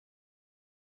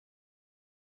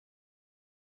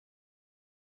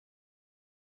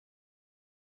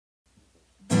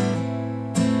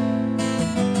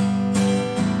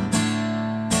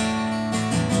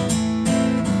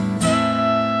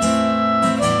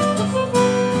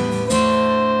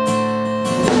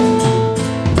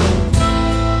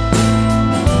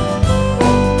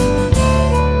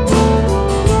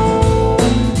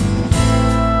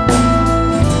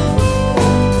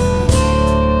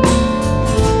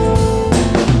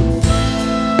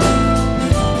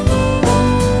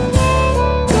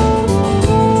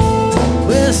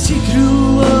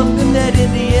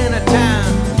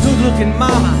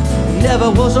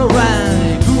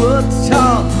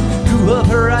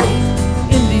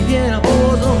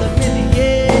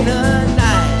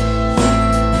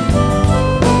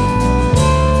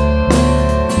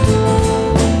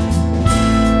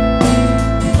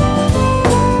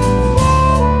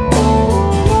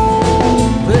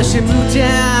moved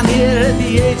down here at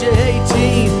the age of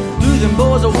 18. Blew them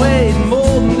boys away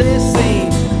more than they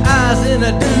seen. I was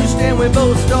introduced and we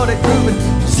both started grooving.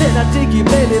 Said I dig you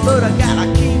baby, but I gotta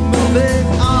keep moving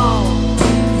on.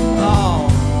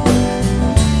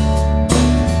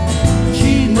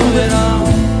 Keep moving on.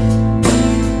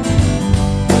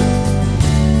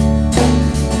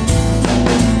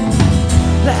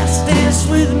 Last dance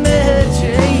with Mary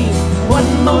Jane.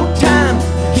 One more time,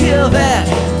 kill that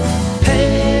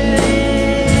pain.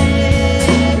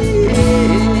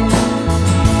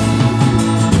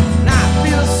 I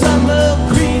feel summer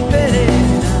creeping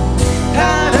in.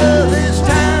 Tired of this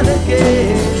time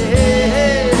again.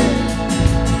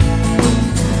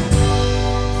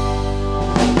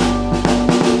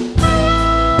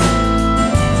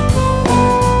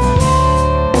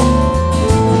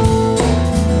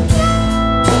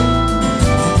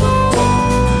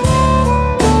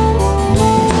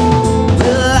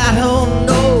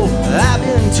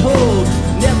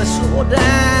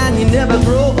 Down, you never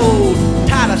grow old.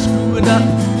 Tired of screwing up,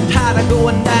 tired of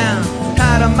going down,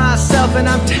 tired of myself and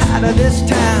I'm tired of this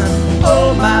town.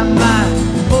 Oh my,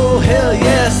 oh hell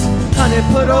yes. Honey,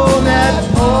 put on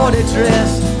that party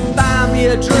dress. Buy me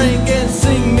a drink and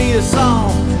sing me a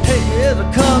song. Hey,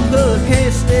 it'll come cause I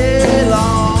can't stay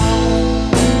long.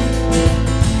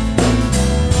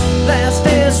 Last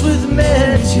dance with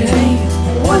Mary Jane.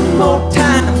 One more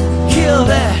time, kill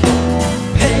that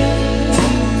pain.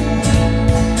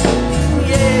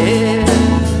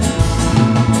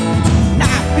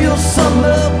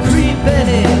 Summer creeping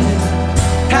in,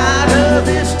 tired of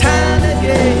this time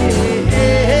again.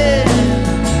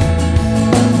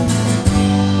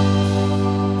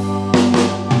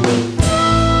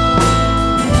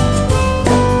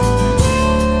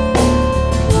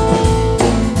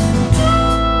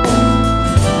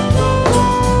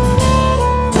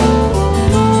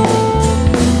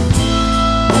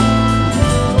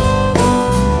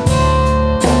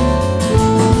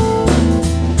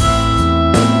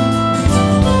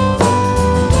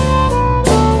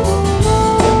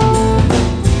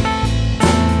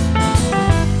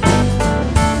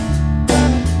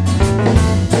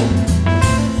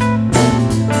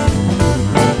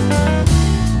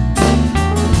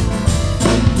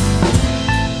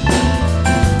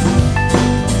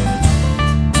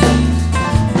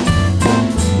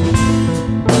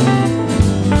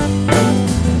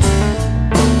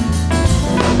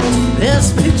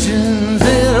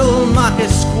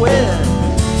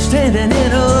 Standing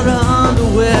in her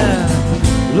underwear,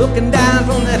 looking down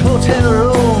from that hotel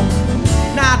room.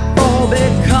 Nightfall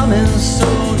becoming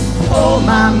soon. Oh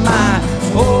my,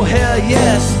 oh hell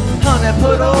yes. Honey,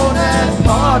 put on that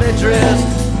party dress.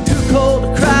 Too cold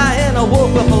to cry and I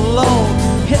woke up alone.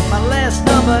 Hit my last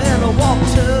number and I walked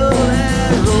to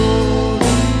that road.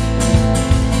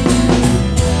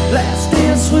 Last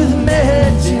dance with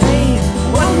Mary Jane.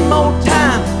 One more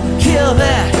time, kill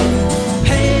that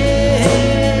pain.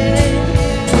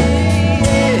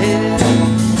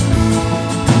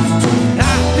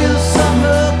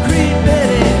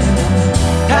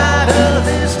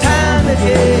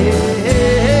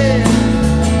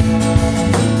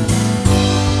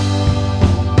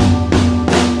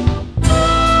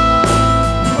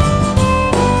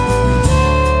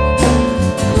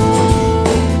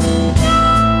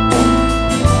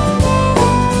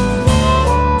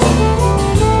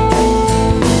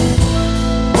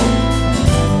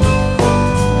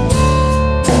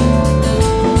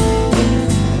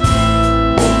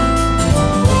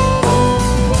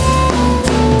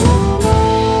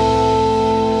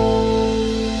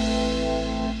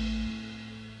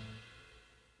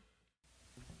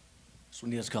 This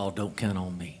one is called Don't Count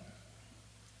on Me.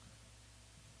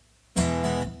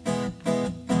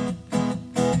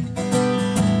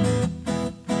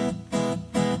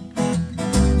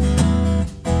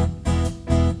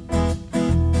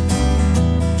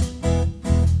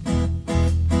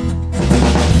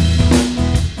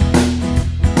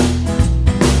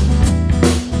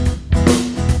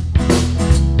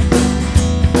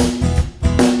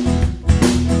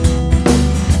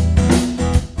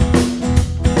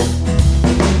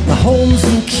 Home's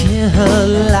in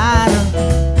Carolina,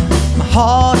 my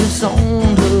heart is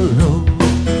on the road.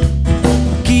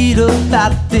 Get up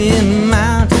out the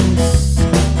mountains,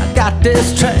 I got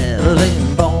this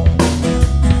traveling bone.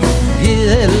 Yeah,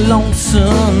 that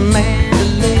lonesome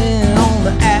mandolin on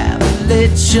the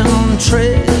Appalachian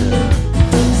Trail.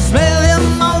 Smell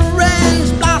them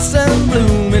orange blossom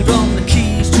blooming from the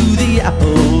Keys to the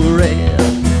Apple Rail.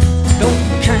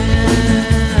 Don't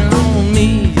count on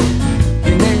me,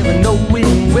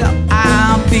 knowing where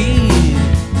I'll be.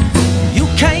 You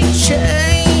can't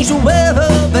change the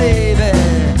weather, baby.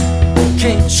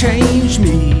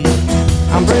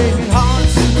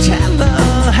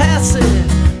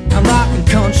 Tallahassee. I'm rocking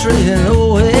country in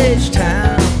O.H.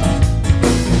 town.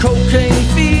 Cocaine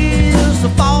fields, the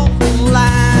fault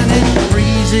line, and the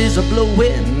breezes are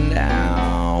blowing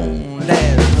down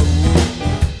that road.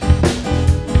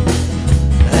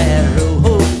 That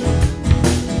road.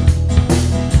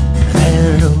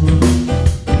 That road.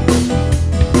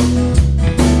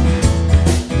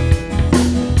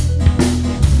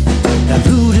 That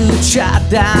voodoo shot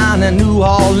down in New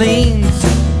Orleans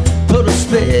put a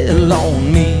spell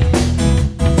on me.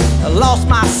 I lost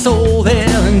my soul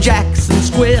there in Jackson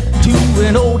Square to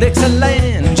an old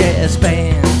Dixieland jazz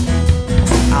band.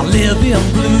 I live in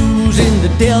blues in the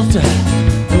Delta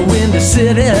when the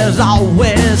city's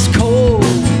always cold.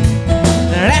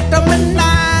 And after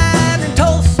midnight in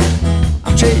Tulsa,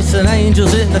 I'm chasing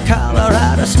angels in the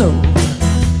Colorado snow.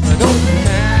 Don't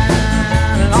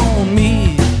count on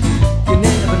me, you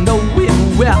never know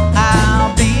where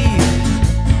I'll be.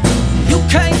 You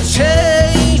can't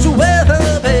change the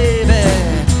weather, baby.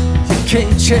 You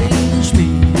can't change me.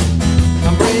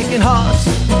 I'm breaking hearts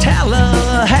in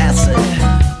Tallahassee.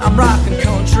 I'm rocking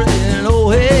country in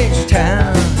O.H.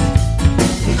 town.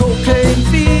 Cocaine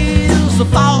fields, the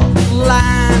fault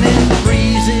line, and the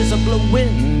breezes are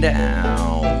blowing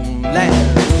down that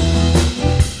road.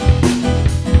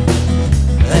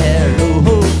 That road.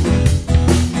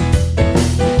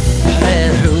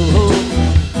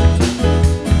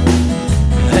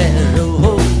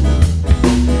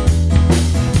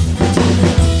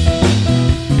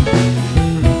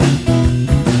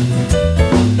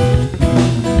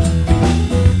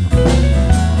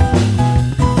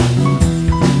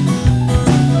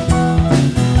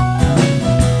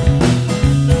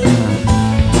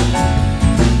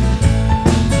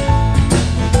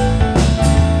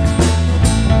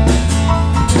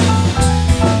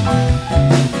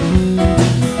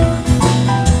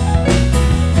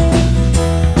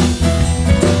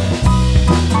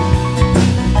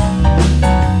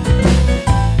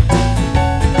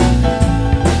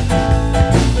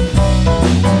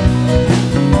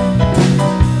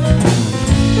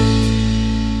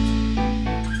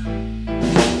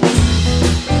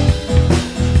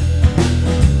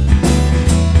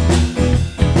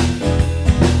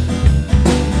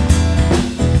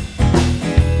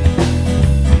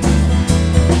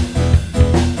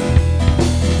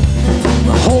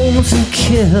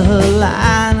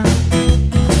 Carolina,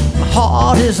 my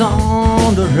heart is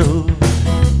on the road.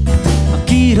 I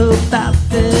get up out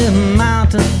the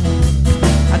mountains,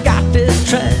 I got this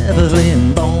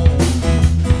traveling bone.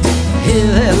 Hear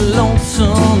that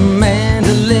lonesome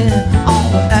mandolin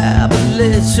on the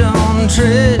Appalachian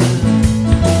Trail.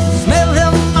 Smell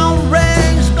them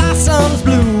orange blossoms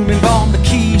blooming from the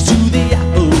Keys to the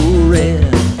Apple Red.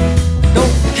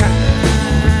 Don't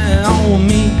count on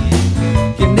me,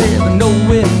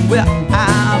 knowing where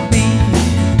I'll be.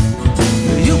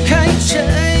 You can't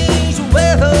change the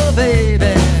weather,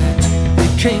 baby. You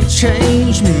can't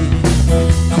change me.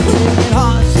 I'm breaking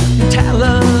hearts in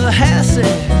Tallahassee.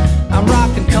 I'm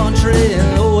rocking country in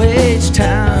O.H.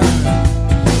 town.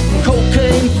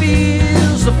 Cocaine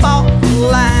fields, the fault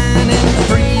line, and the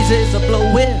breezes are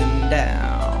blowing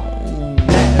down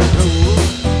that road.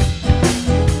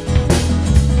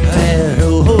 That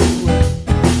road.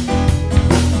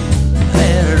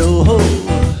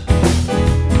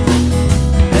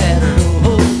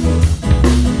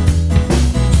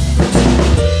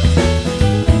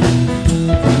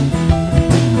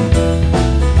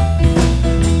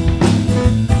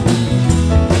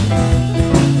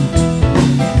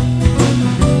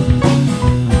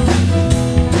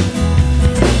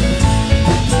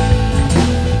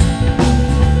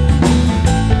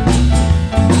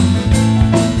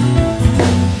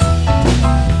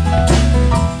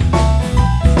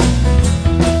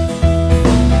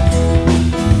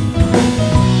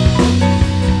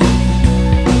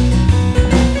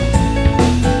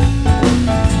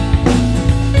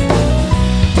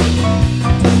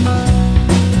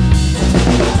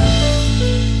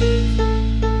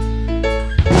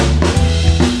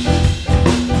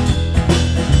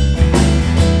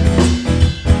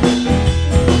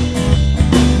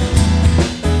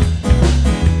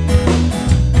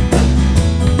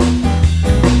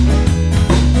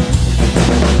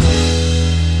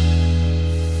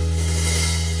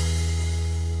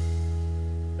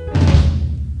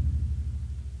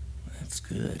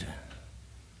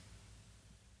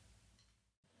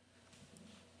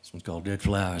 This one's called Dead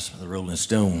Flowers for the Rolling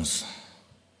Stones.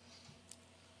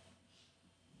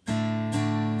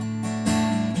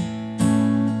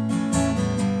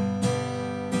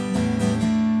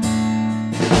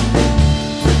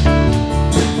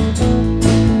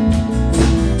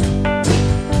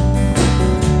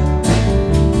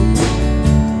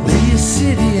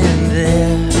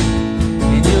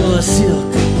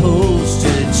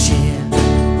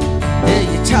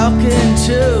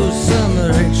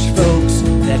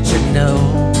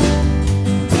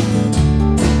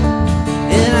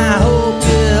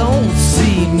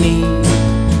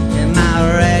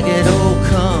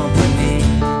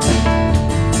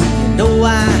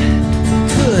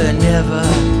 never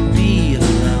be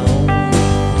alone.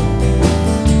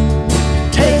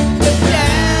 Take me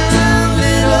down,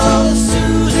 little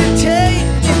Susie, take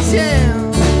me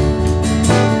down.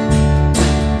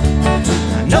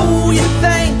 I know you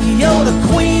think you're the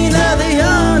queen of the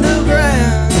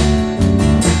underground.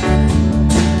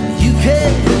 You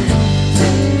can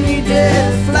send me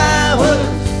dead flowers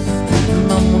in the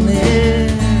morning.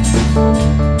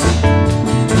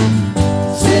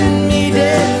 Send me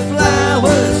dead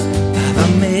flowers by the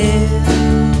mail.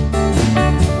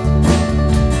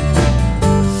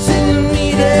 Send me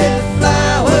dead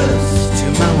flowers to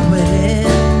my wedding.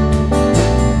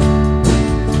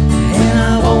 And I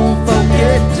won't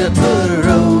forget to put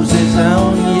roses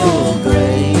on your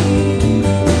grave.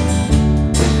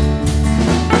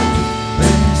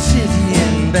 When you're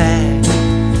sitting back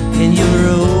in your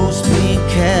roast meat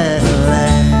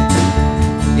Cadillac,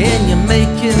 and you're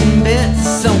making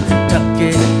bets on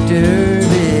Kentucky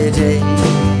Derby Day,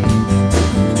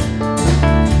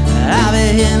 I'll be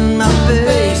in my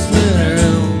basement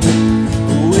room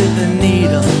with a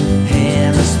needle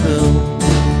and a spoon,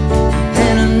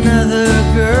 and another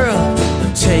girl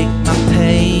will take my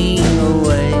pain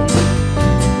away.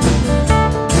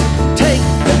 Take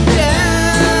me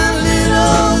down,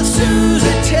 little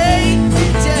Susie, take me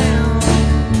down.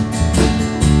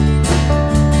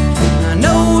 I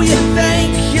know you think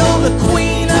you're the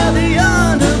queen of the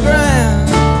underground.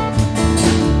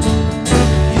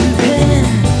 You can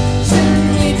send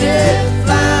me dead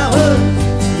flowers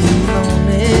in the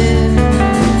morning.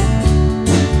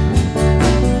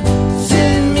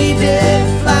 Send me dead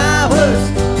flowers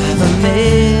by the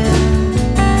mail.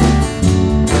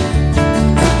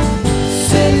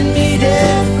 Send me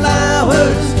dead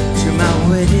flowers to my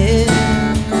wedding.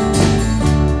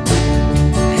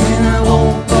 And I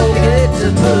won't forget to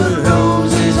put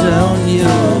roses on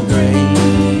your grave.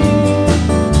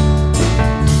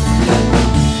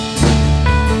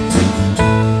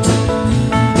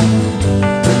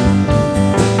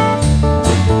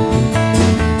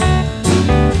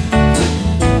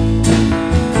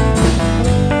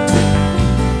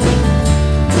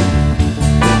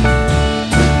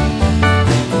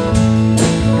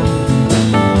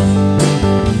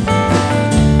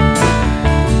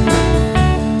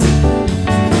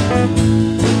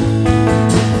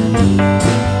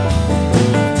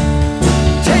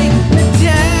 Take me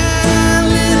down,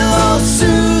 little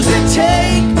Susie,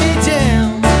 take me down.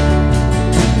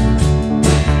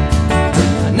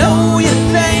 I know you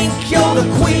think you're the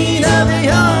queen of the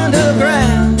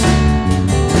underground.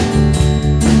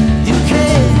 You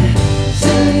can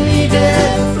send me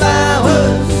dead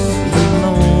flowers in the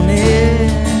morning.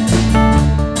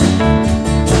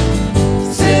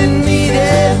 Send me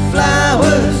dead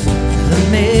flowers to the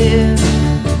mail.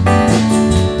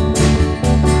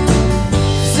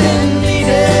 Send me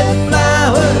dead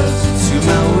flowers to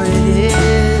my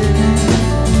wedding.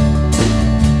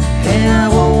 And I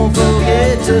won't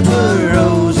forget to put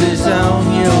roses on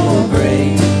your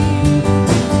grave.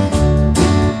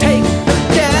 Take me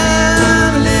down,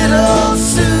 little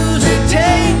Susie,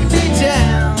 take me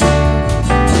down.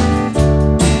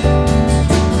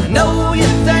 I know you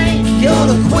think you're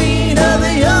the queen of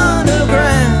the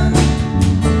underground.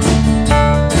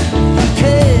 You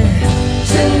can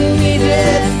send me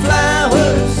dead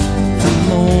flowers in the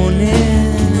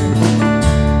morning.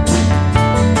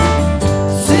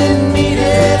 Send me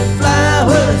dead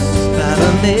flowers by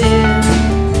the mail.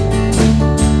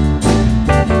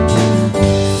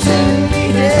 Send me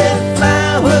dead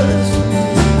flowers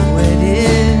to my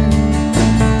wedding.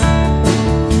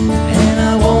 And I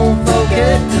won't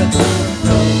forget to put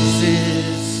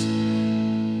roses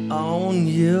on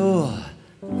your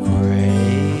grave.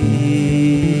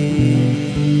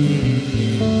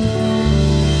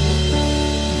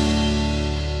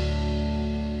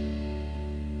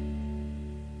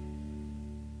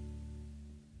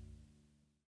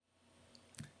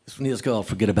 This one is called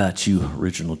Forget About You,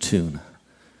 original tune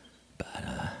by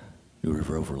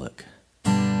River Overlook.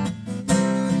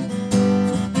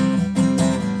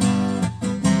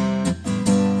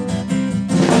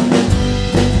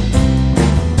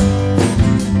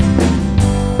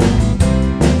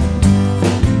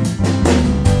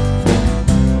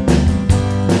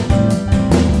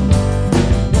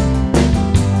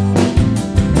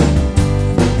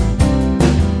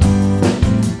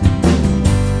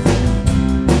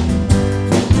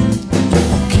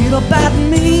 Kid about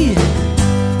me,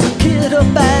 kid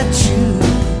about you.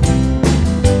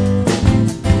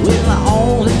 Well, I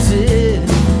only did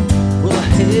what I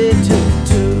had to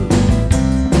do.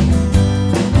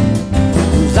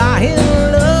 Was I in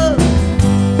love?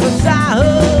 Was I a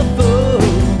fool?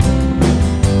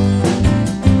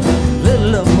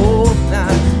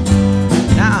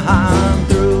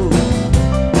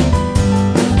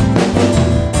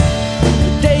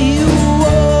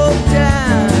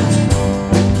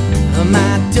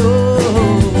 door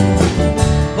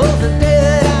was the day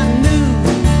that I knew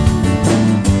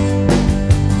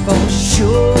for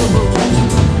sure.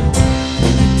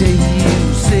 The day you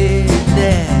said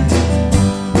that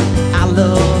I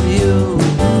love you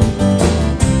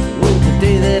was the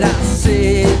day that I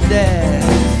said that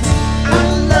I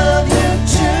love you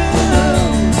too.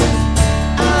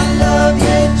 I love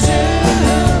you too.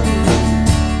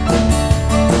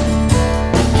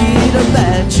 Forget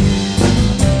about you.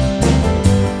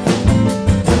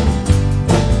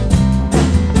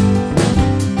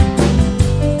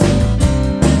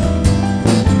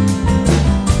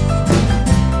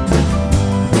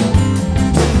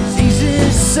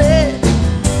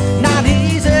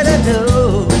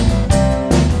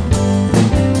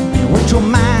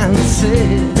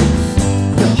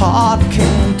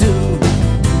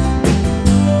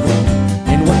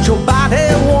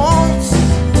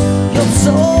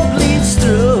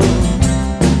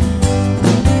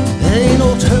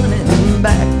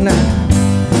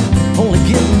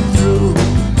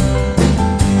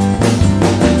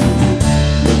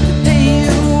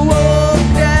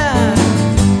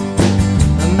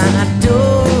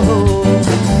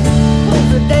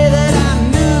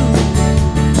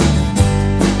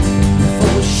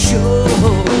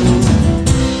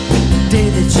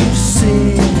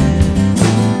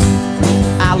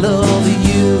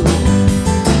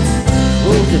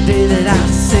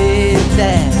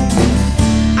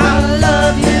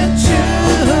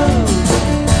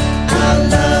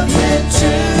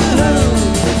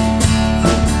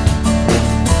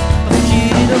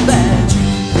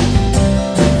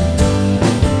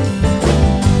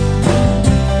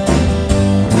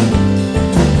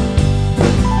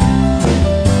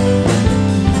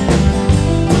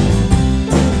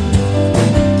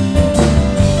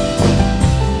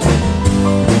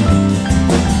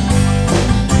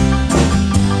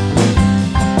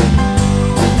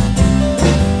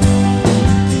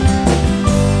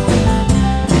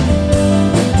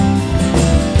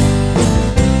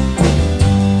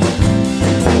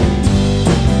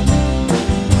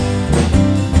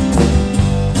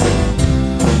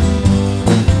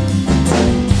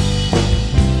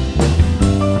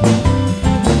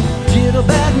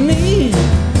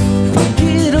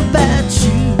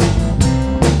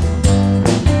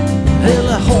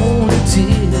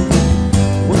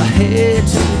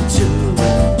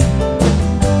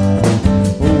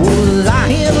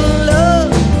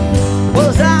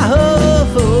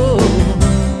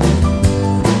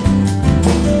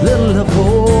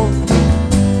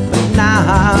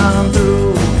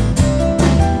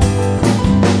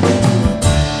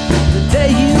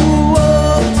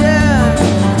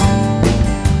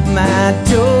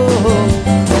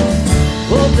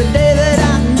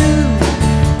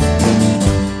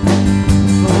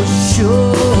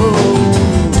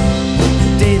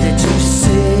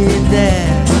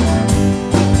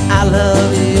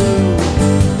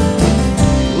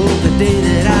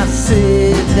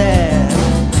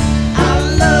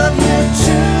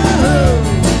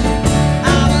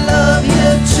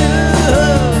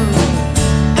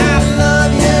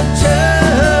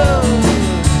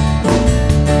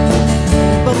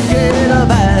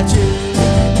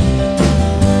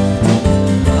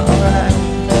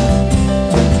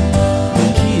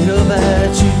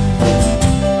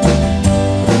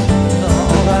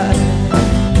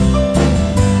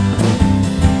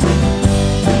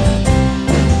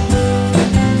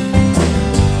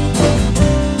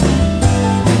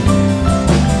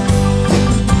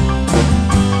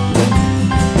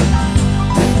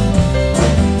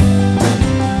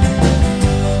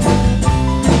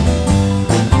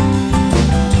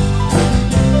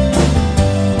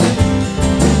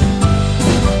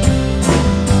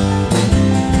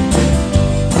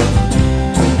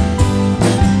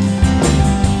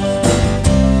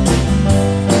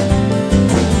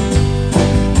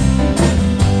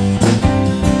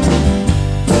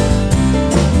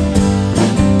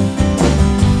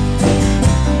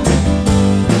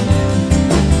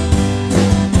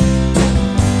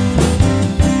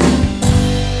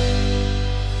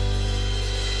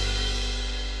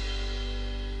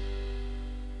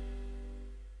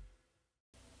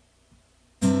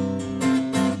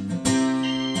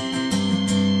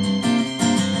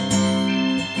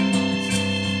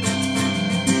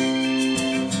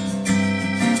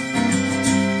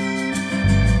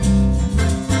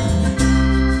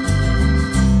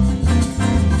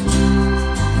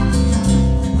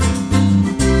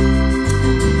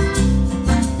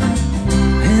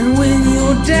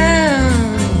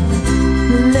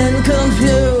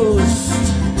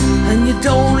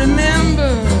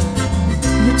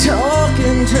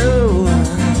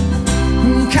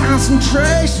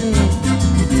 concentration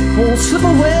won't slip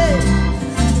away,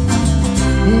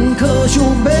 'cause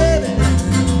your baby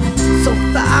so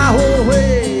far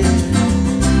away.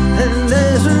 And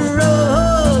there's a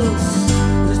rose,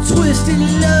 a twisted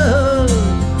love,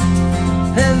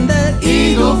 and that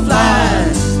eagle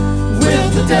flies with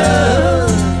the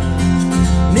dove.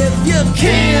 And if you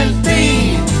can't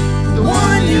be the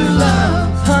one you love,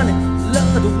 honey,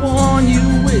 love the one you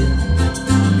with.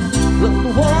 Love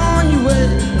the one you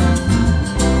with.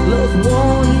 Love the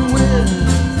one you with.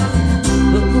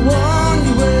 Love the one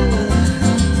you with.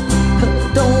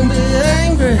 Don't be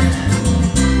angry.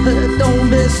 Don't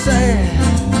be sad.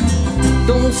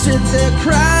 Don't sit there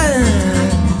crying.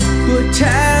 Good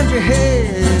times you had.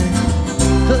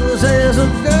 'Cause there's a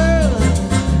girl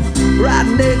right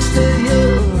next to you,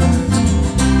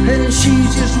 and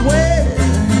she's just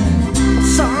waiting for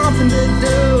something to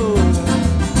do.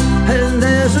 And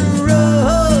there's a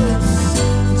rose,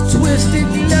 twisted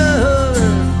love,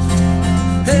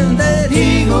 and that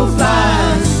eagle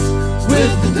flies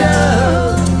with the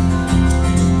dove.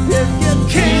 If you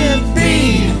can't be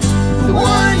the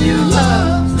one you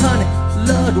love, honey,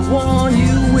 love the one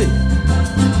you with.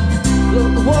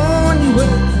 Love the one you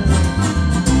with.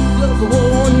 Love the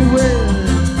one you with.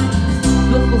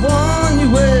 Love the one you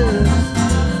with.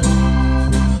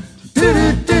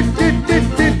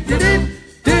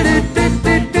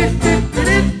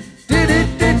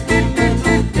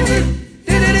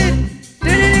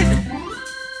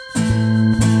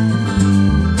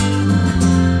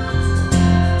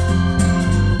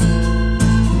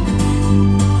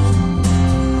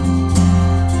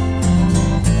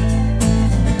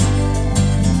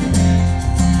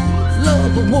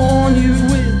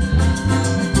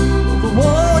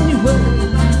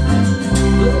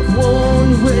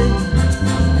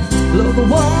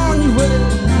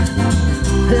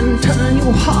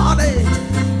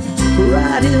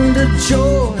 Right into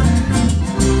joy.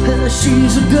 And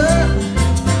she's a girl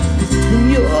and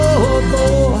you're a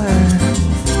boy.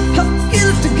 Get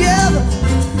it together,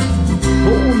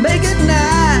 oh, make it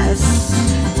nice.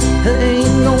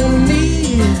 Ain't no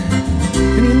need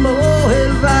any more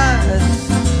advice.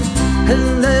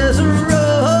 And there's a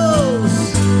rose,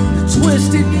 a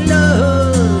twisted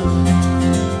love,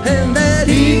 and that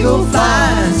eagle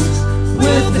flies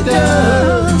with the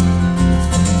dove.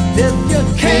 If you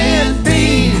can't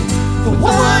be the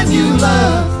one you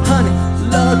love, honey,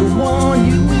 love the one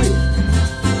you with.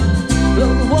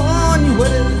 Love the one you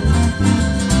with.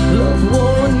 Love the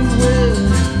one you with.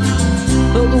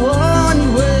 Love the one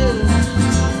you with.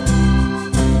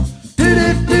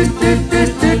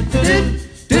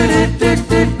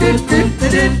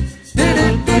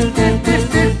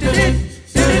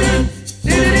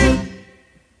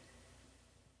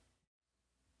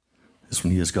 This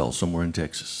one is called Somewhere in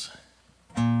Texas.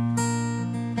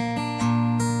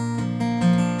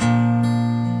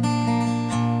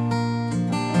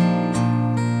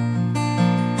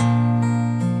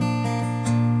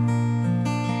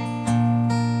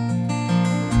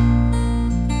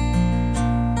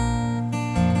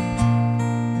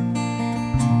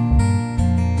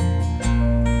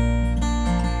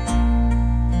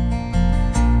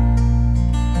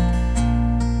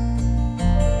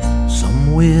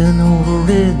 Somewhere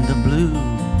over in the blue,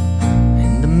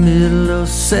 in the middle of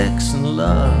sex and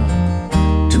love,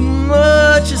 too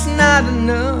much is not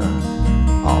enough.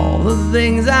 All the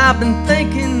things I've been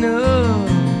thinking of,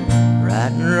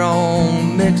 right and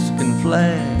wrong, Mexican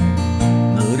flag,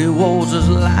 muddy waters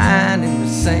lying in the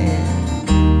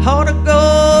sand, heart of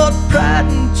gold, pride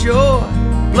and joy,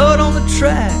 blood on the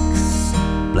tracks,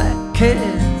 black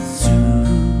cats.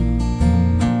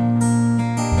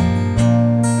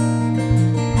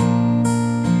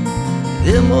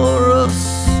 Them or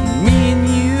us, me and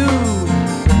you,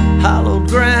 hollowed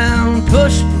ground,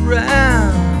 pushed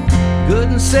around, good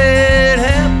and sad,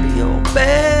 happy or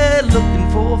bad, looking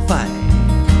for a fight,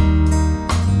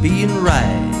 being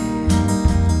right,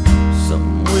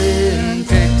 somewhere in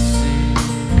Texas.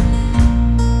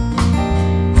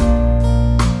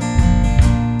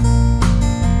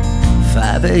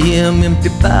 5 a.m., empty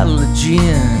bottle of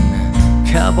gin,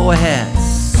 cowboy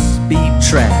hats, speed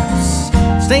traps,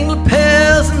 stained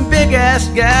lapels and big-ass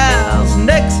gals,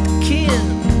 next of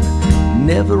kin,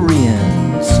 never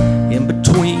ends. In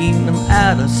between them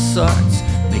out of sorts,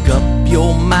 make up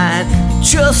your mind, you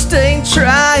just ain't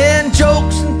trying.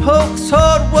 Jokes and pokes,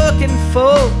 hard-working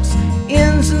folks,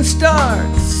 ends and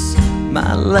starts,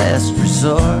 my last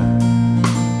resort.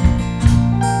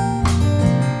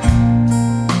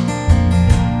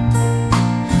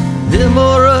 Them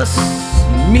or us,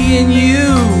 me and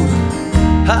you,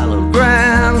 hollow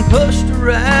ground pushed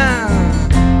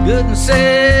around, Good and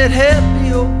sad,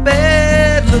 happy or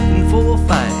bad, looking for a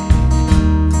fight,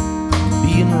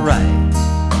 being right,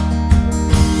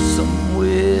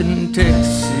 somewhere in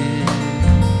Texas.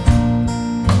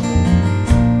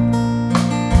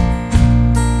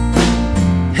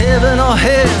 Heaven or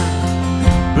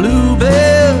hell,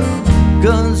 bluebell,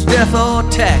 guns, death or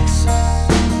taxes,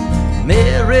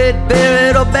 married,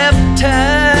 buried or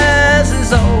baptized,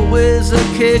 there's always a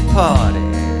cake party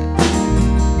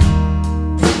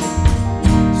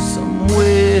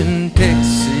somewhere in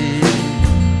Texas.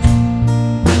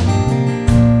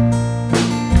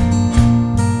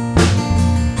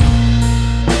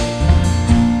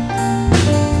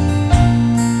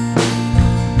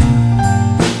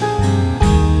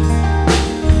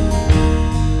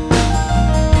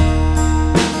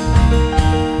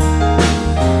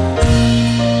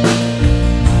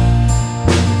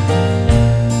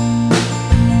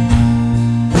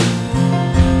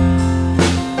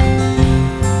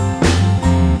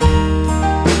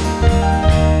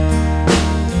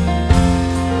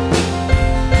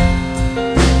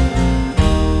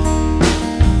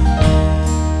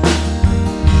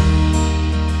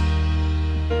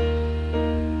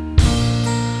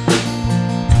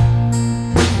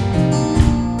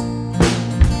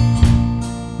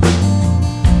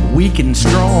 Weak and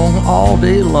strong all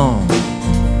day long,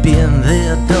 been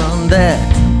there, done that,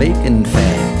 bacon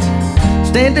fat,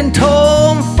 standing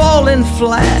tall and falling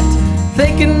flat,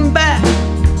 thinking back,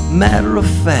 matter of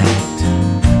fact,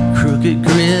 crooked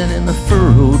grin and a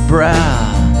furrowed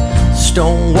brow,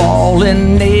 stone wall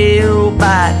and nail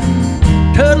biting,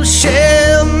 turtle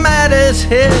shell mad as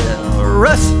hell,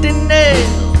 rusty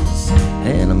nails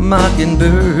and a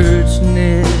mockingbird's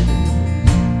nest.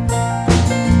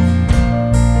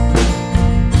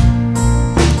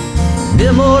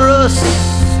 Them or us,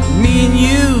 me and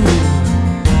you,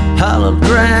 hollowed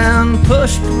ground,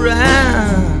 pushed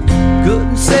around, good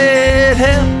and sad,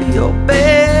 happy or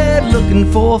bad, looking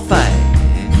for a fight,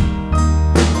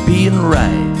 being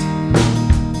right,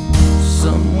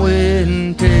 somewhere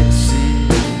in Texas.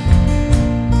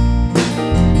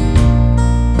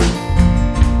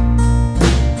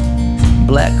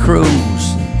 Black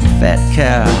crows, fat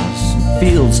cows,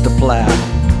 fields to plow,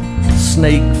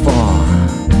 snake farm,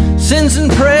 sins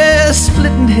and prayers,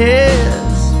 splitting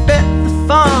hairs, bet the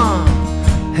farm,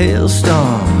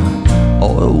 hailstorm,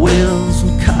 oil wells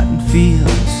and cotton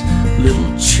fields,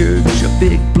 little church, a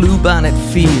big bluebonnet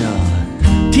field,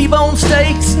 T-bone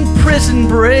steaks and prison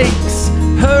breaks,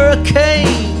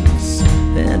 hurricanes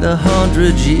and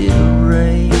 100-year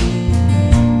rain.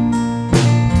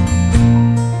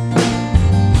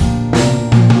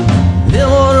 Them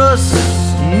or us,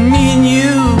 me and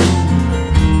you,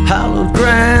 hallowed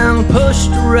ground,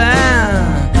 pushed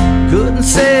around, good and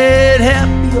sad,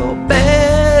 happy or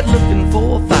bad, looking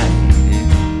for a fight,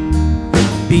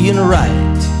 being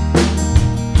right,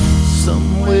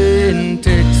 somewhere in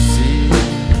Texas.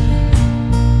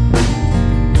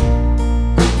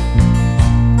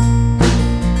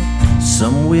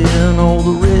 Somewhere in all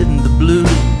the red and the blue,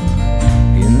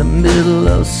 in the middle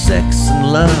of sex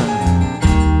and love,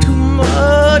 too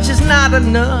much is not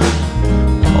enough.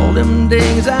 All them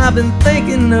things I've been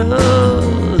thinking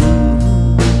of.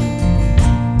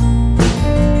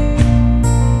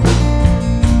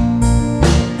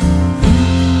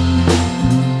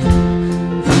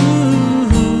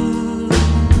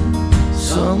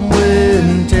 Somewhere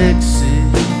in Texas.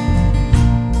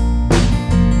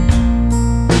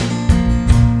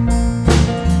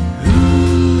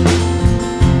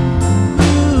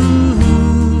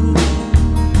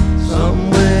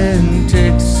 Somewhere in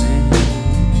Texas.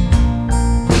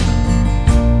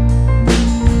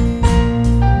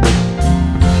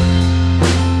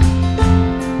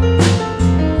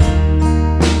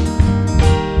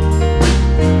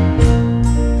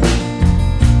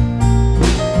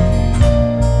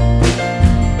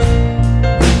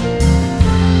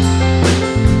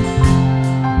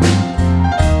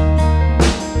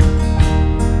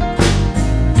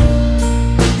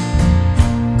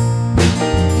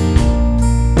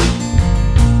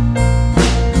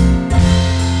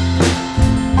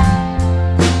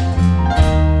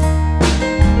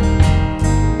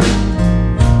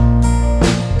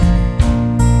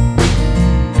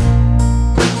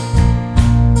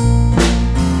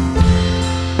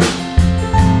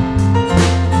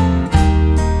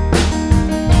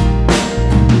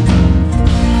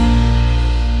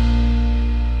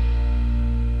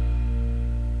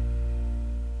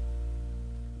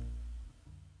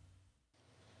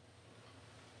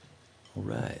 All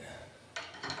right.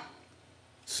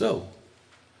 So,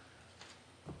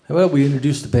 how about we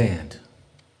introduce the band?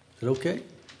 Is it okay?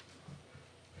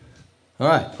 All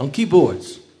right, on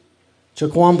keyboards, Chuck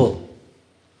Womble,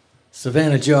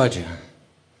 Savannah, Georgia.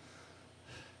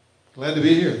 Glad to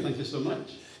be here. Thank you so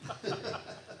much.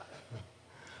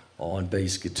 On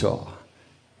bass guitar,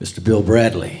 Mr. Bill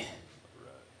Bradley.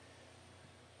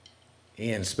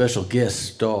 And special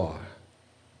guest star,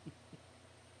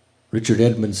 Richard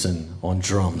Edmonson on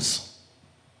drums.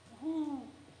 All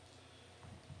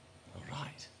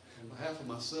right. On behalf of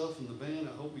myself and the band,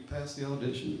 I hope we pass the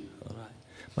audition. All right.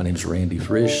 My name's Randy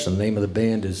Frisch, and the name of the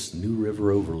band is New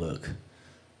River Overlook.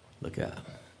 Look out.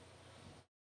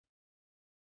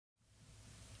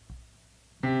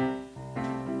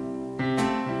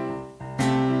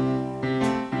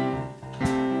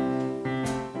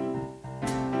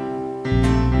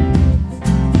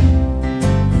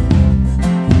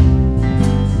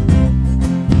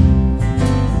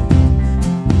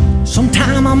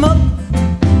 Sometime I'm up,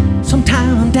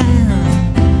 sometime I'm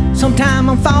down, sometime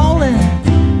I'm falling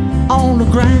on the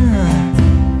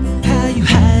ground. How you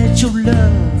hide your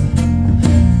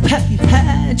love, how you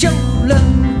hide your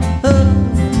love.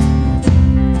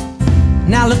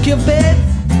 Now look your bed,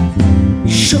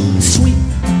 you surely sweet.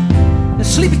 The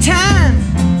sleepy time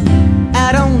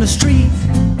out on the street.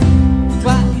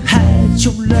 Why you hide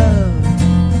your love,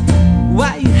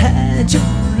 why you hide your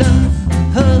love.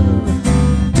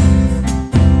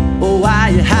 Oh, why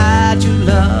you hide your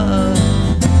love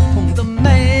from the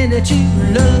man that you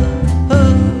love.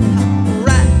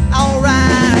 Alright,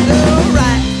 alright,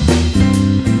 alright.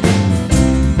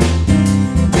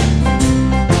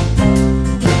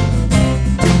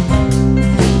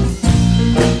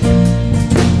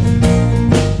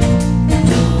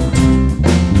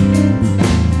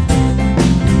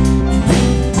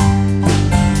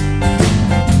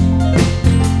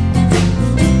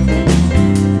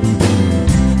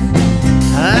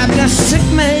 I've been a sick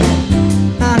man,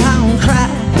 and I don't cry.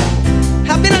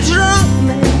 I've been a drunk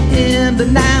man, but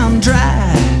now I'm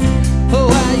dry. Oh,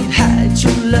 why you hide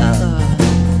your love?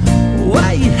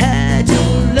 Why you hide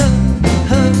your love?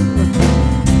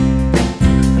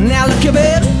 Now look you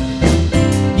better,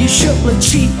 you surely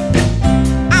cheap.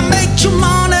 I make your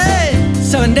money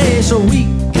 7 days a week.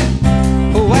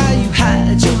 Oh, why you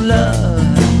hide your love?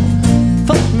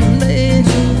 For the man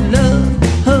you love.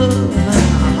 Oh,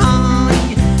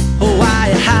 why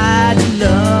you hide your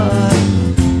love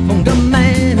from the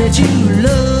man that you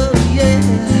love, yeah.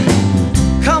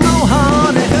 Come on,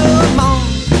 honey, come on.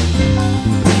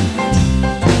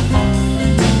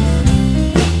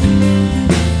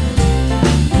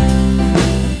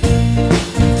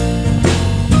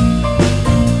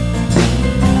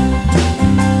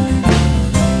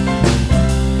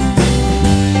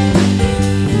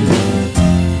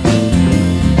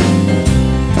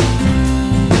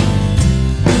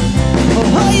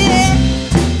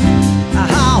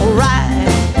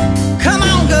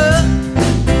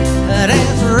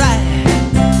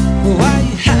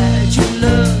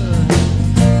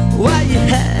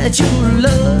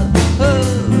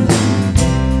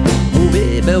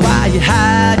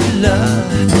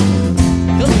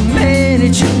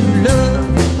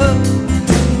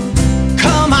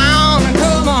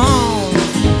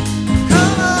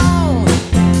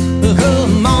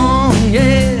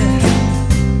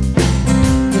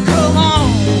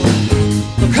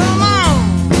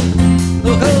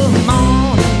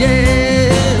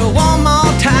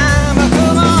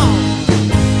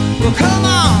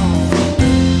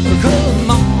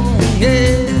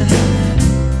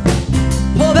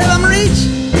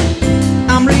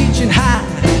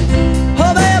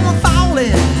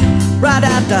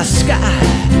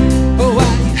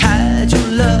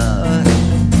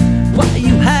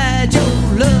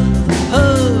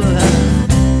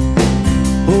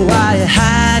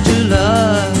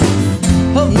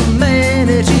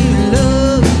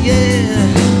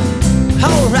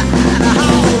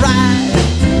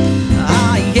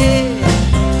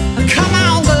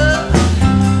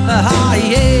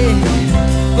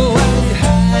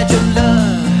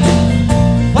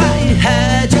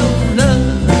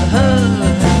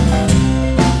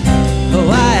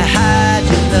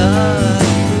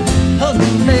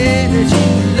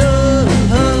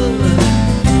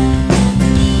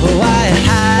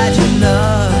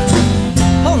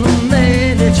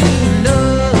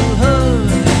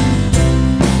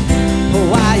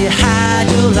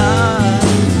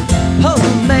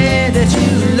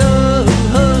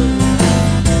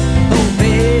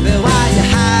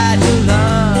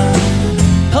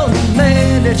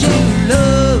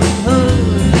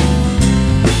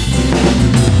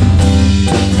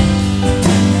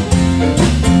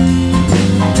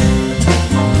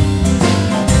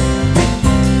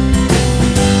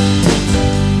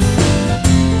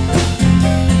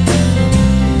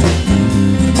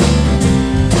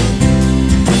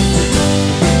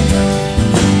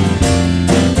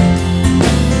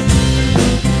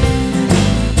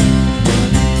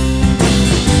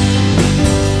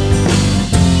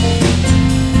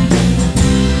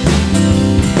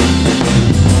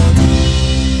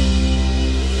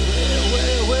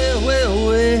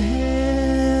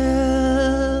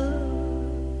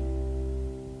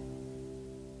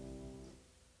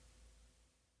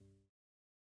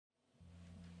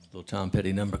 Little Tom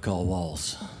Petty number called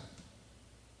Waltz.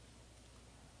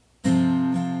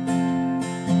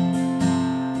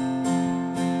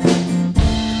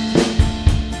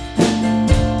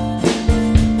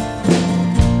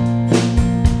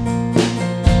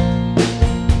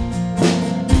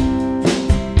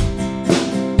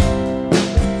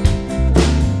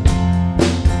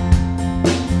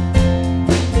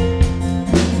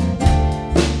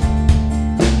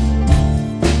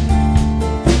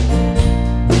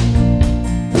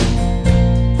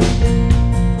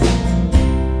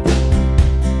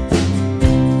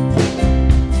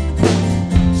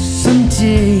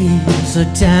 Days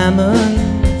are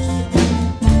diamonds,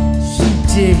 some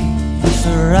days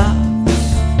are rocks,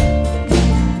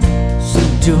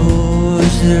 some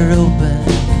doors are open,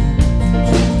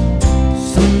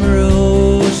 some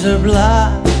roads are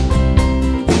blocked,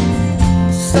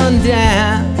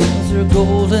 sundowns are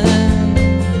golden,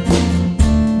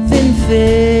 then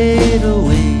fade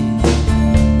away.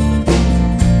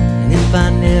 And if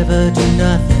I never do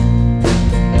nothing,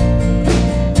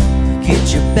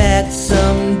 get you back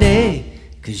someday,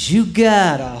 'cause you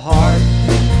got a heart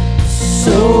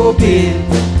so big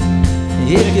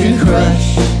it can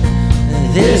crush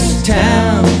this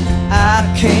town. I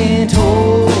can't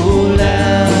hold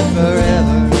out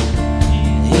forever,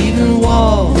 even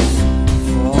walls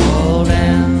fall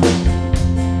down.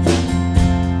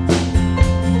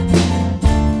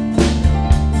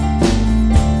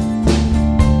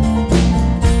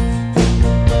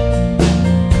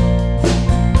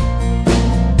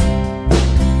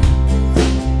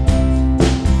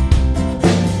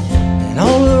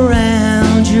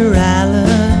 Your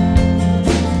island,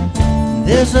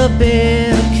 there's a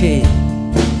barricade.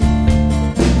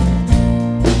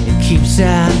 It keeps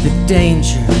out the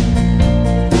danger,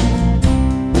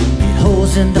 it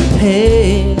holds in the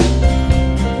pain.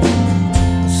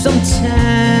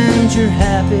 Sometimes you're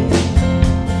happy,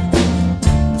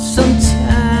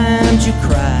 sometimes you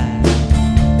cry.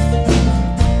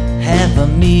 Half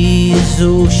of me is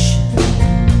ocean,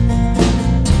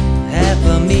 half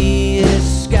of me is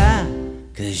sky.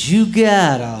 'Cause you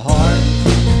got a heart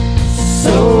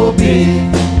so big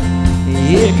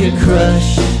it could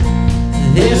crush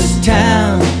this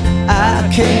town. I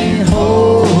can't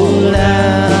hold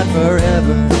out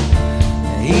forever,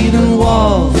 even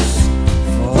walls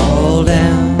fall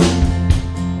down.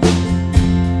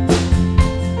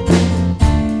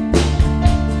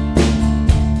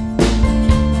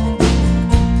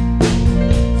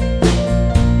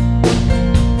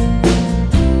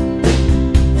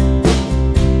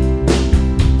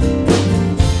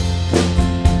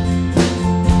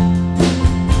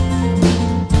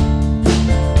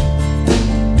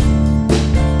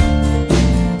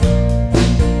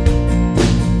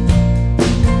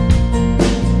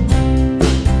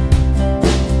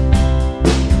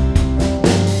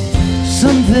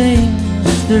 Some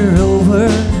things they're over,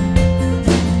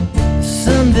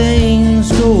 some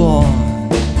things go on.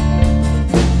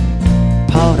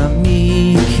 Part of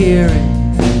me carried,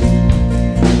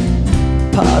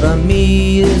 part of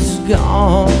me is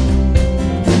gone.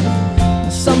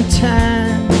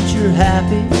 Sometimes you're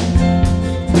happy,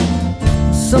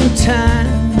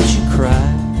 sometimes you cry.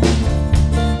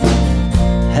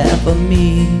 Half of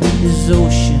me is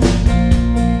ocean,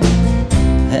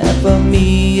 half of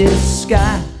me is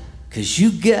sky. 'Cause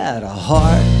you got a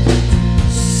heart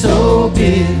so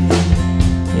big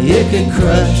it could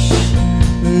crush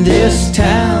this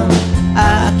town.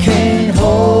 I can't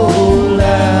hold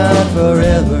out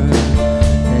forever,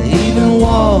 even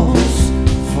walls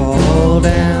fall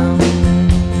down.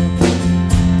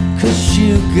 'Cause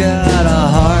you got a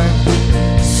heart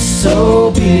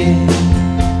so big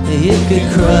it could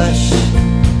crush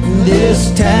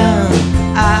this town.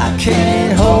 I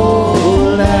can't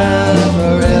hold out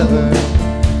forever,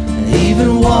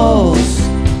 even walls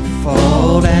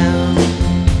fall down.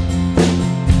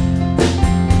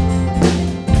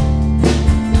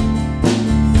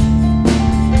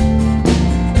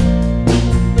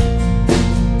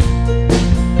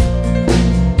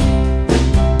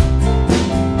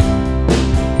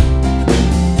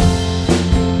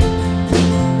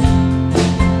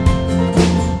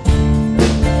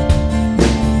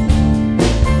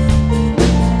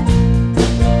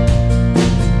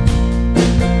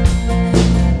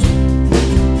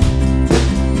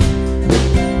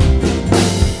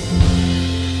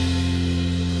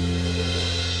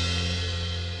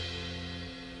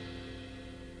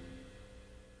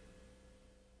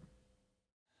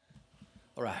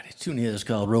 All right, tune here is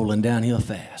called Rolling Downhill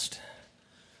Fast.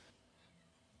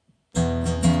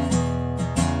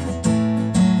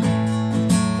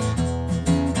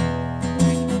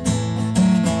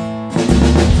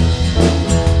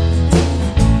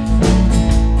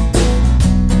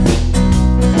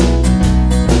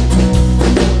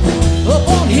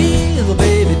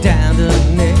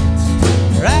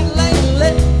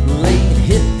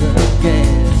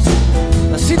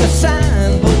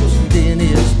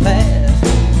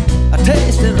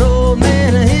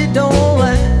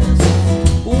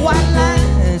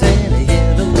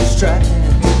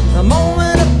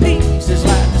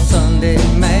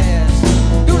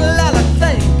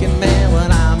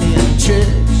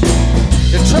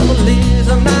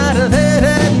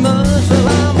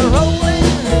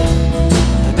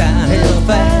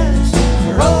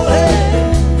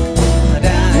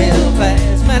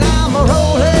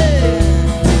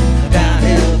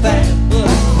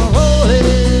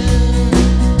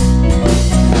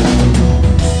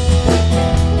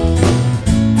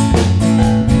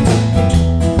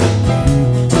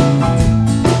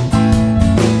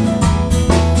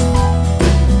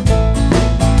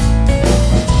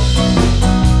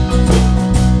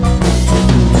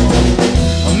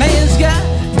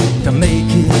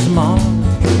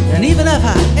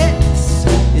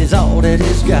 that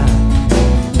he's got.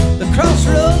 The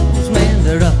crossroads, man,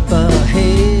 they're up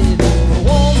ahead.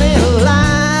 One man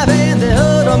alive and the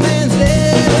other man's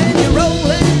dead. And you're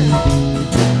rolling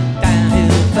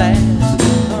downhill fast,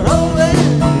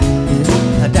 rolling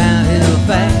downhill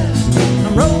fast.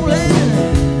 I'm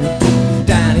rolling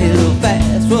downhill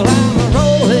fast. Well, I'm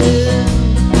rolling.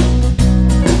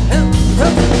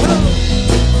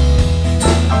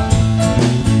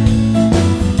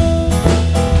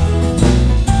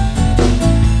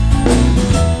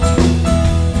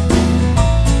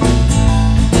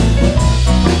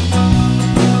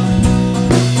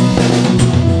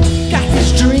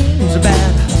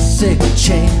 Second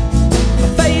chance,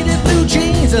 faded through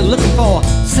jeans and looking for a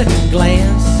second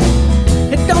glance.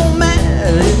 It don't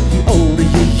matter if you're old or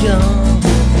you're young,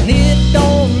 and it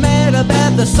don't matter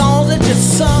about the songs that you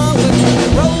sung. When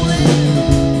you're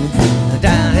rolling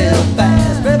downhill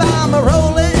fast, baby, I'm a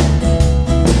rolling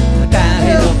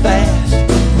downhill fast.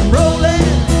 I'm rolling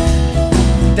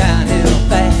downhill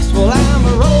fast. Well, I'm a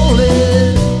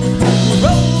rolling,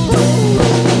 roll.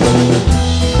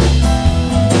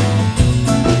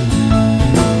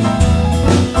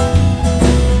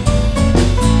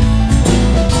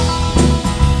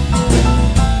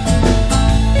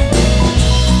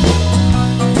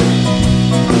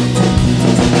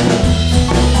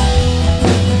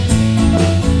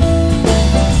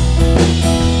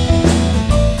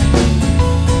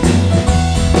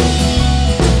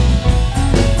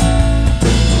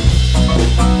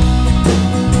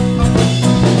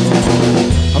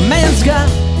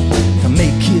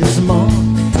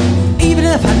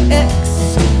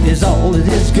 Is all it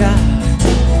has got.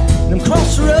 Them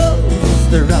crossroads,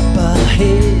 they're up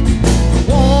ahead.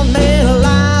 One man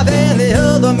alive and the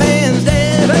other man's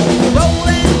dead. But you're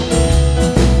rolling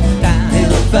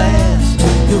downhill fast.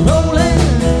 You're rolling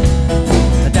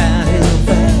downhill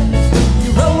fast.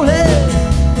 You're rolling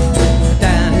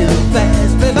downhill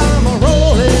fast. Baby, I'm a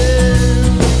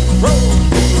rolling, roll,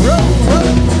 roll,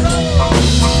 roll, roll.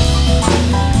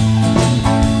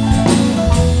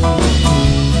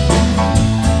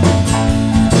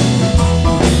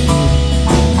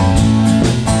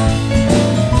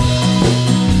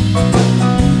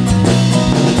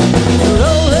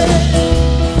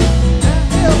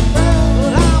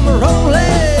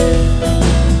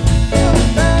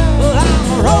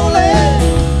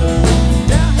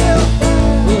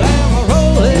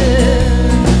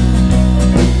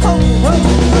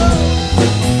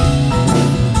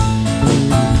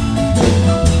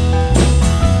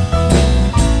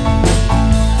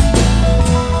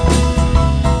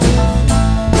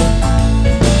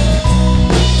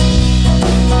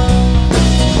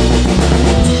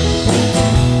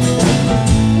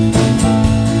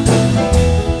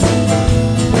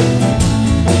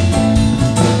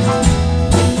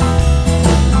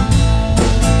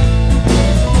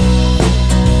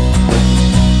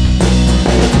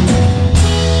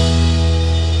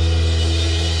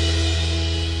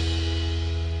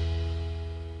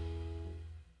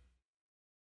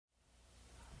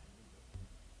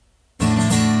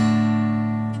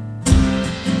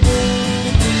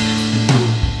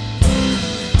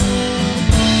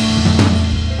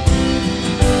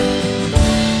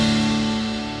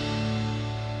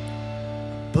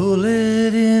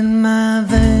 Bullet in my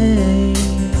vein,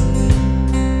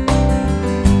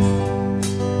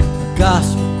 a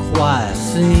gospel choir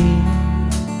sing,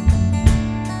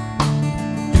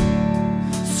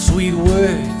 sweet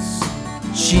words,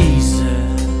 Jesus.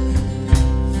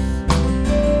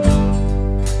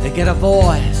 They get a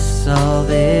voice of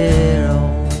their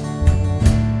own.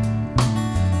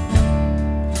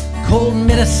 Cold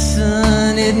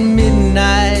medicine at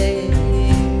midnight,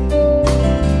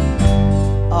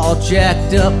 all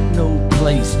jacked up, no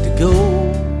place to go.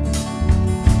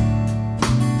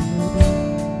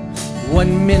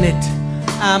 1 minute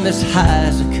I'm as high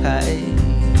as a kite,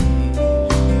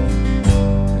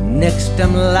 next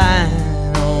I'm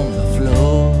lying on the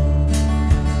floor.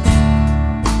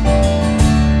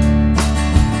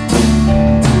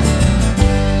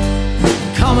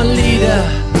 Carmelita,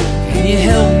 can you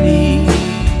help me?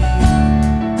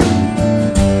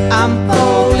 I'm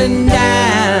falling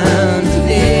down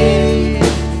today.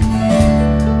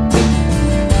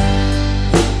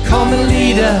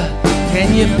 Carmelita,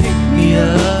 can you pick me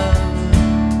up?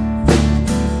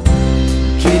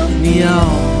 Get me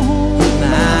on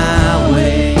my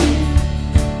way.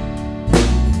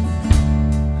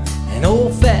 An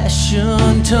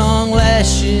old-fashioned tongue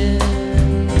lashing,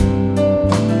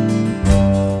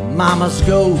 Mama's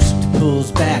ghost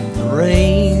pulls back the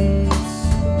reins.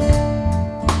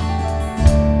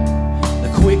 The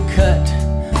quick cut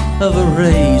of a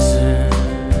razor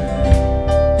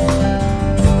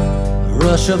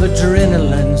rush of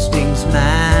adrenaline stings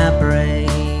my brain.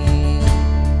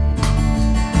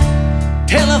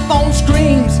 Telephone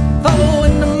screams 4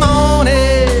 in the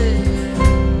morning,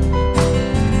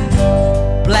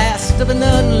 blast of an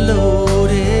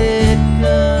unloaded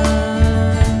gun,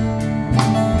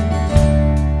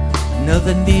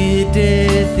 another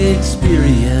near-death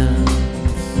experience,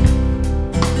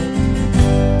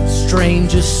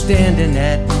 strangers standing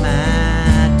at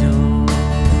my door.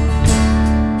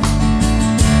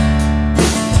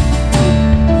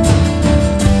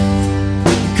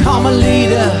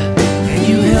 Carmelita, can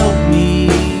you help me?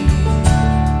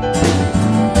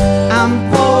 I'm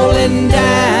falling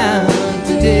down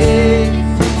today.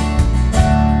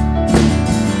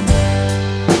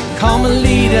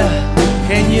 Carmelita,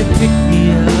 can you pick me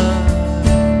up?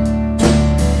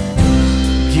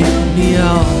 Get me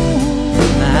off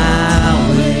my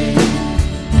way.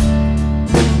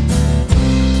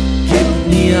 Get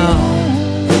me off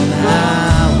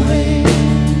my way.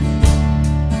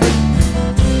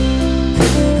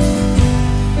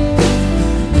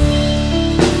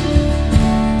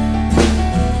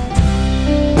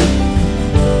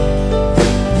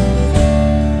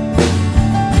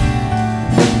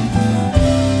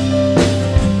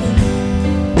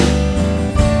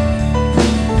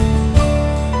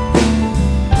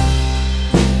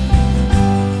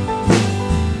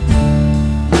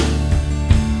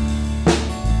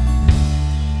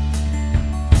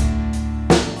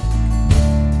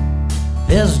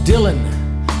 There's Dylan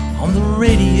on the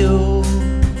radio,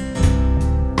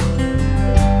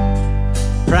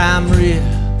 prime rib,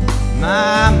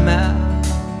 my mouth,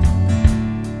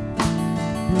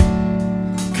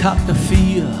 copped a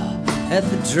feel at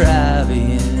the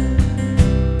drive-in,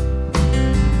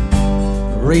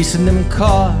 racing them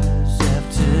cars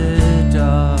after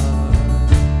dark.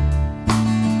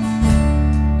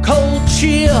 Cold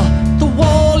chill, the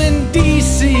wall in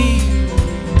D.C.,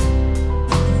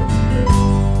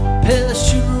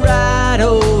 parachute right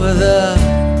over the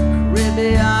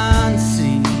Caribbean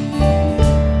Sea.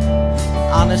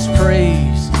 Honest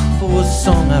praise for a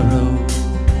song I wrote,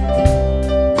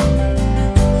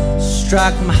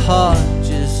 strike my heart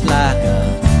just like a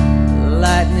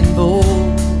lightning bolt.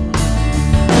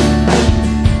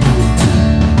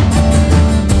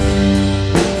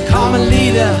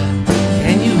 Carmelita,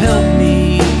 can you help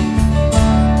me?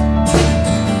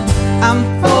 I'm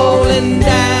falling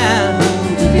down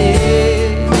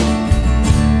today.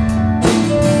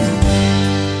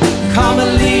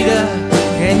 Carmelita,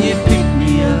 can you pick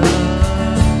me up?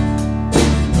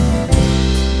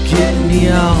 Get me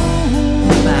on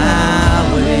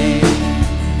my way.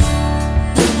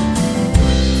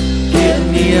 Get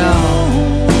me on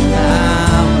my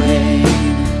way.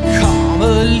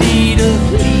 Carmelita,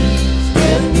 please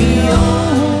get me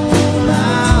on my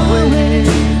way.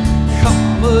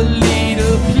 Carmelita,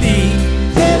 please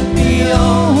get me on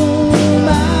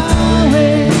my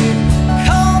way.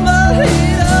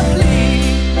 Carmelita,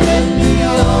 please get me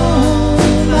on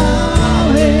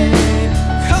my way.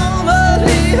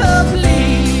 Carmelita,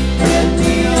 please get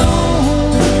me on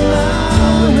my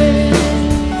way.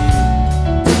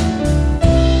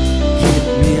 Get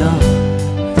me on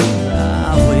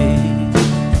my way.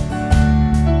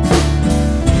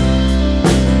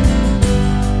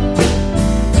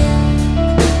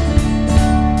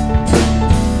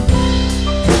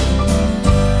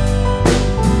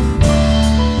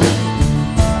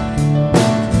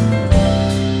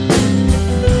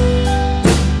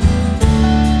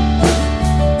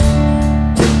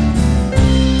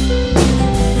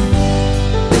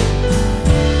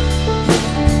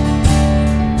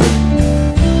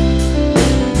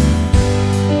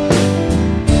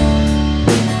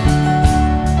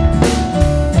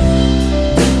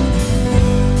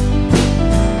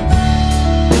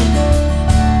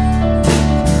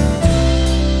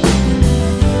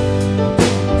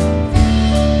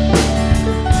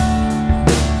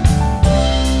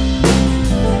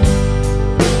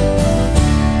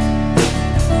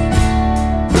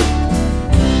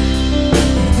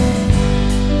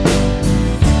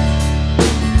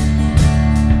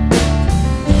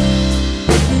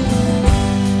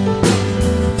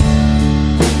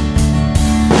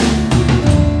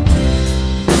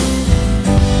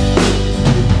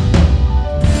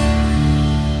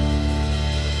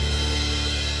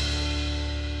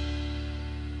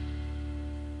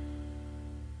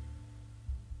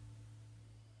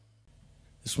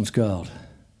 This one's called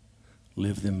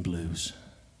Live Them Blues.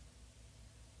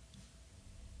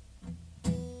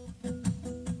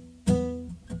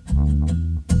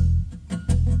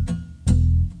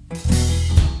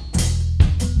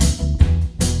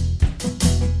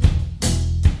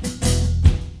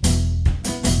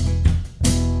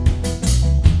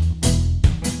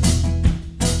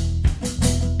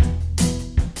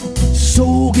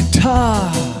 guitar,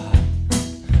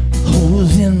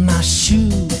 holes in my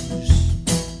shoes.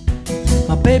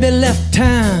 My baby left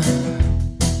town,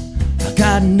 I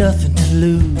got nothing to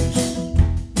lose.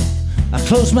 I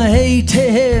close my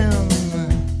ATM,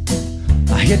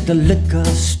 I hit the liquor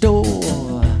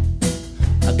store.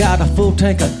 I got a full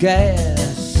tank of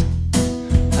gas,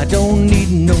 I don't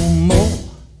need no more.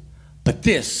 But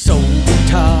this old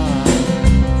guitar,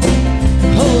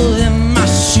 hole in my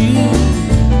shoe.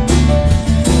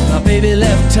 My baby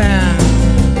left town,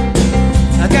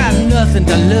 I got nothing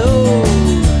to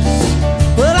lose.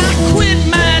 Well, I quit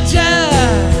my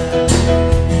job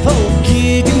for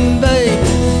gigging, baby.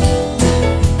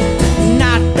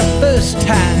 Not the first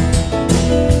time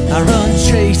I run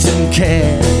chasing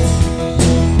cats.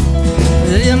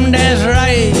 Them that's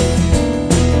right,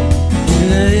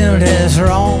 them that's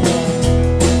wrong.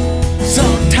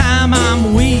 Sometime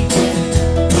I'm weak,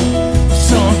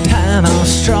 sometime I'm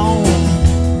strong.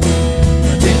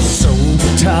 But this old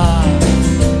guitar,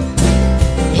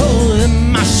 hole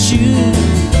in my shoe.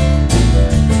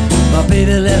 My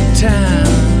baby left town,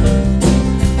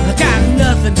 I got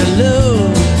nothing to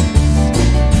lose.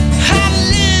 I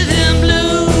live in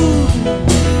blue,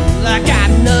 I got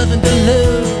nothing to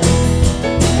lose.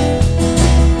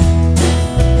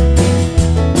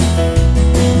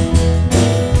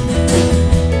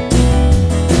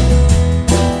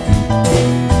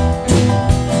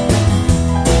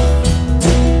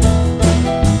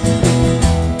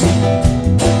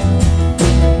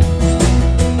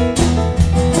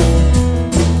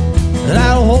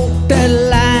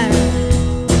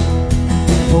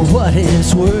 What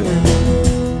it's worth,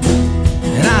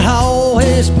 and I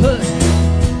always put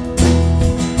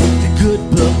the good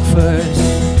book first.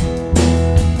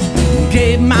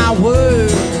 Gave my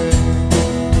word,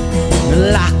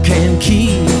 lock and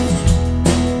key.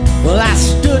 Well, I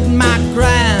stood my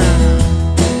ground,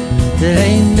 there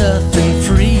ain't nothing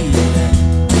free.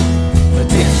 But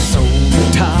this old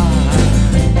guitar,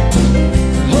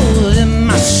 hole in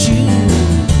my shoes.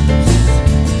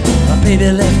 My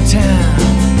baby left town,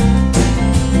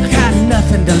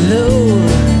 nothing to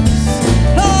lose.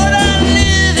 Lord, I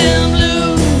live in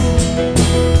blue,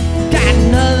 got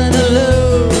nothing to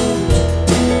lose.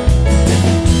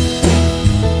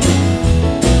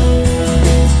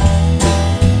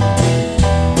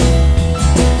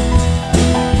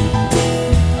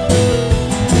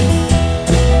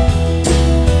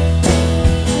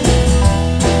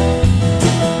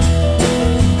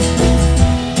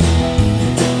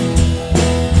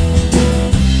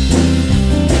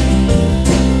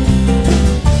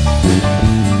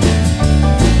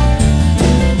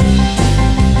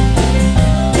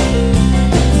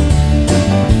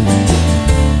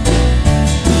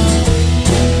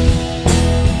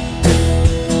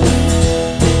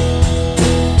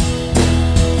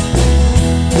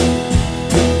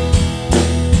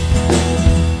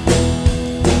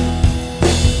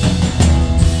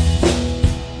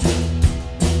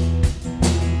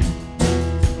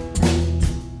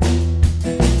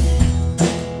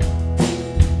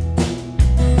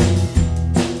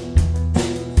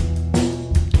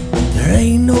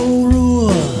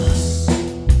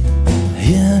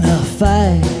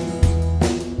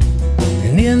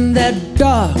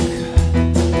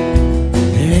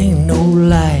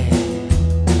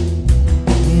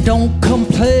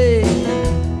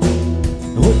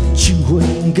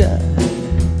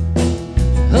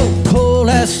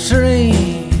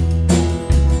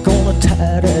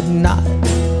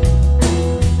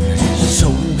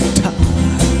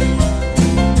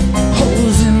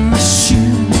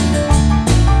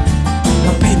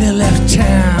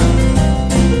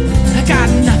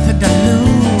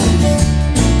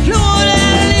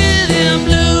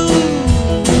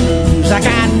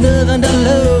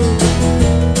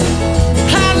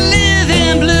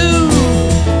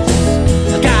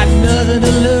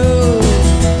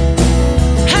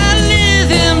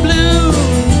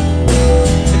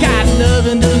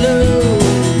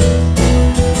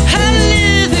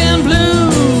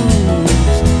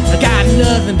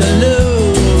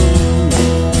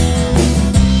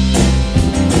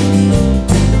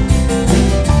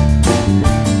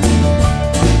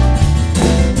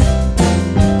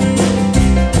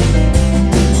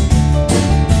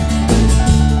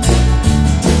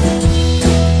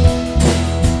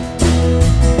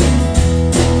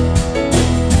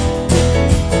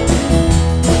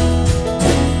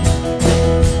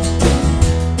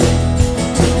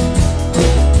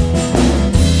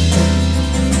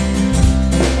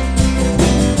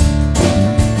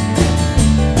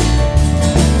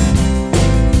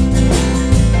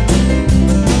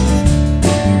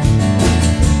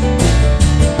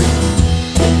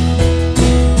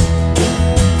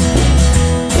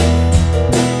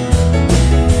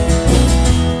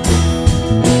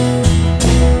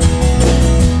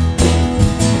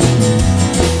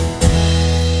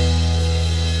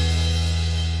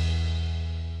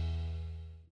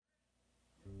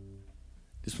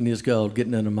 is called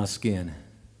Getting Under My Skin.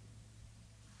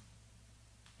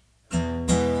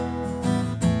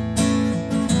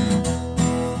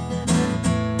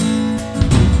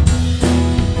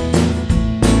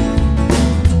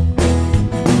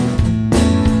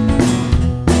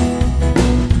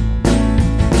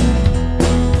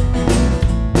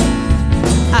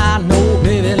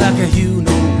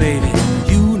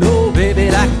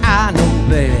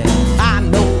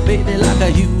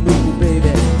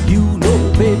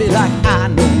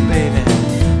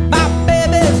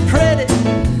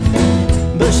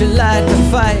 She liked to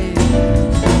fight.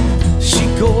 She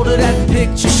go to that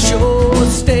picture show,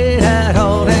 stayed out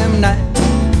all damn night.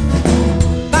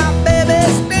 My baby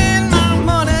spend my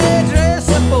money, dress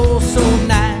up oh so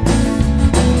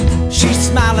nice. She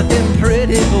smile at them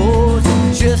pretty boys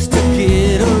just to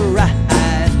get a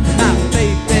rise. My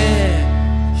baby,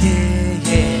 yeah,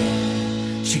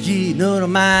 yeah, she getting under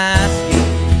my skin,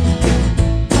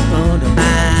 under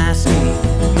my skin.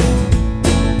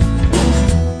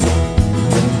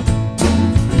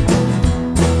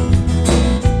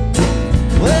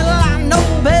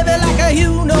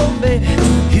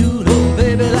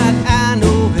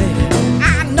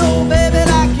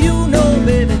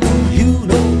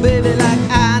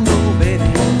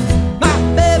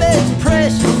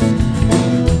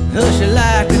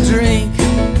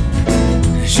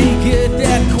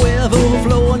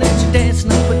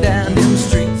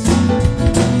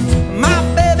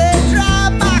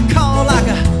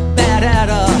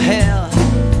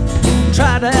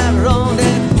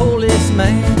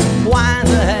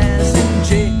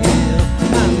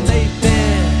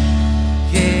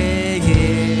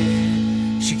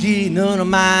 Under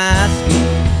my skin,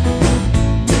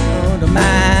 under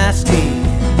my skin,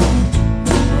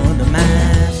 under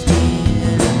my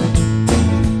skin.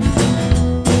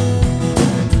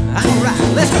 All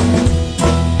right, let's go.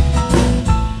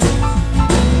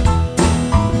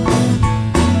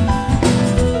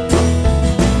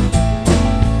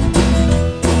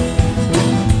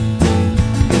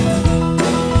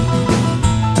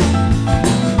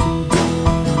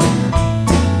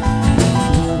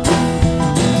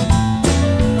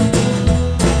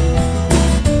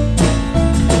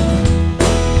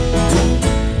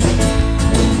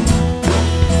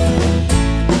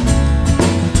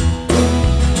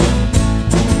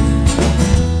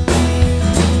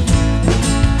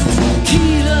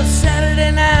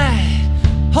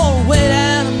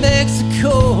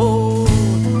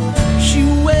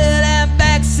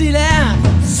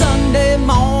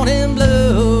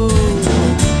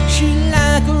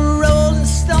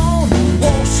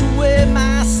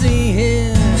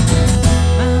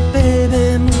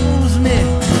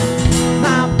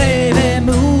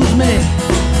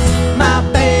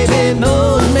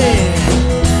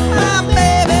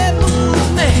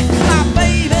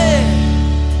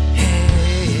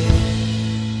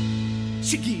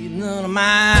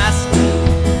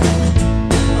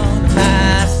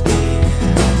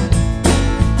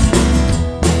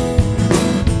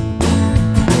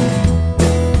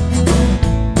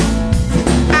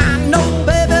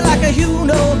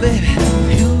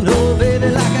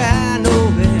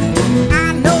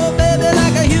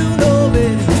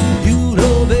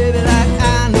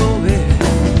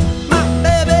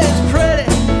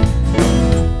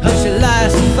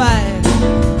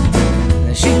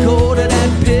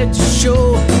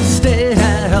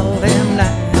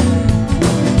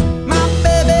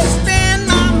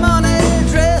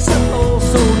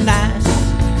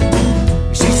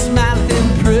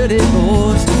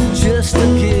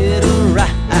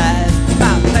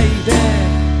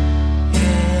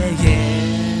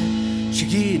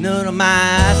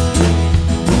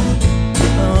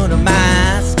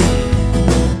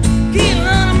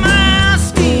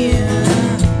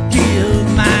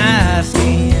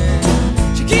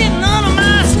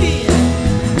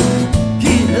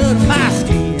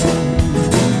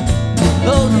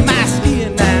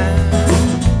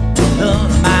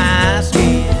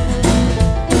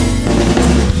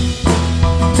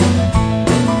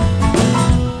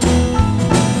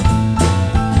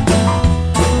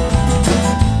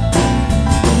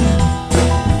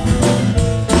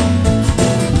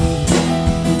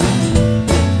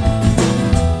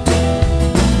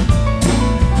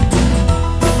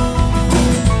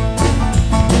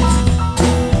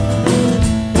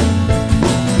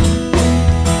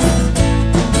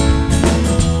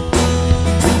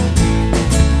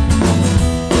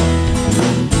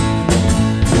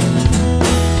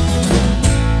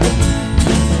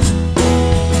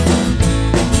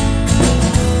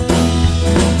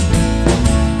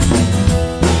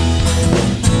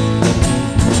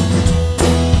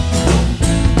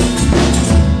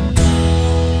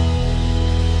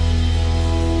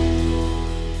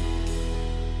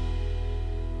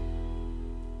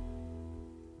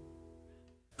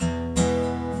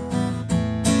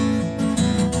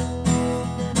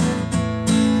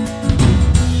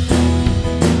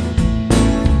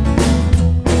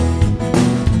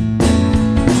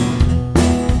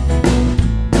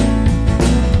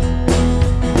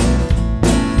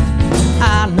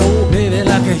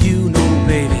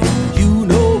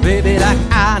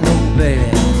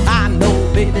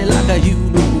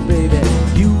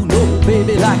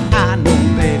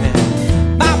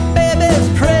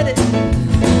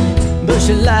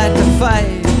 she liked to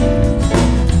fight.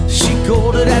 She'd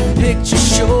go to that picture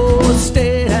show,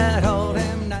 stay